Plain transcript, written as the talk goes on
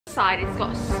Side, it's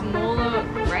got smaller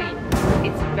grain.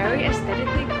 It's very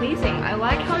aesthetically pleasing. I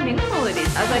like how minimal it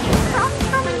is. I was like, it's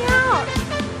coming out.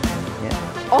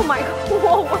 Yeah. Oh my god,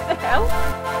 whoa, what the hell?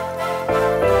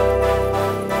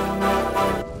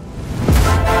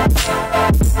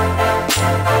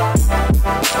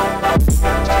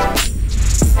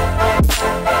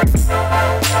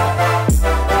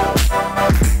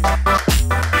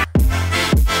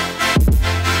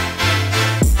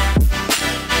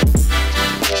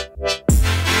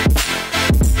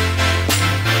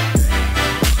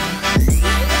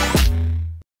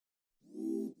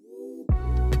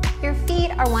 Your feet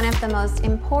are one of the most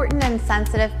important and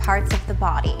sensitive parts of the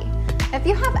body. If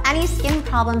you have any skin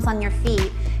problems on your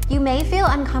feet, you may feel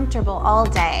uncomfortable all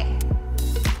day.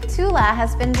 Toola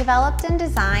has been developed and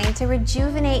designed to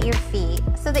rejuvenate your feet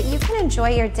so that you can enjoy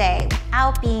your day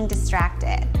without being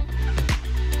distracted.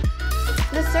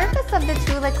 The surface of the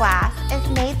Toola glass is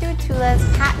made through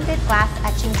Toola's patented glass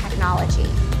etching technology.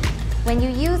 When you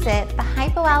use it, the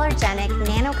hypoallergenic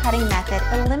nano-cutting method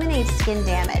eliminates skin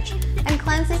damage and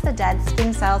cleanses the dead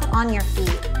skin cells on your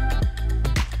feet.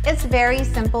 It's very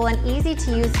simple and easy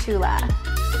to use Toola.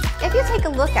 If you take a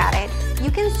look at it, you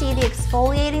can see the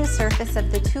exfoliating surface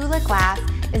of the Toola glass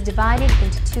is divided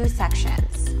into two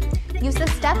sections. Use the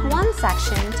step 1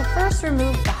 section to first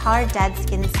remove the hard dead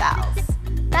skin cells.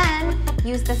 Then,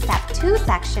 use the step 2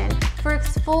 section for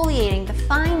exfoliating the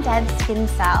fine dead skin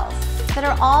cells that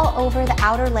are all over the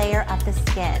outer layer of the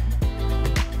skin.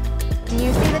 Do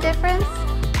you see the difference?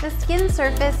 The skin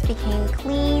surface became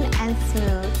clean and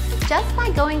smooth just by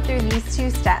going through these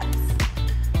 2 steps.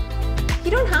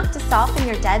 You don't have to soften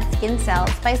your dead skin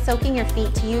cells by soaking your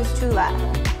feet to use Toola.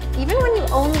 Even when you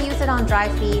only use it on dry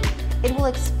feet, it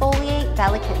will exfoliate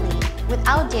delicately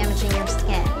without damaging your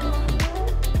skin.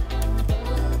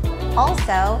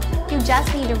 Also, you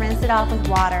just need to rinse it off with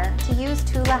water to use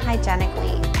Toola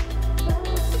hygienically.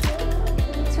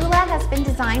 Toola has been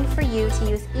designed for you to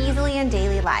use easily in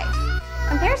daily life.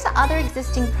 Compared to other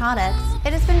existing products,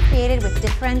 it has been created with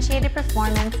differentiated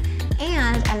performance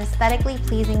and an aesthetically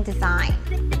pleasing design.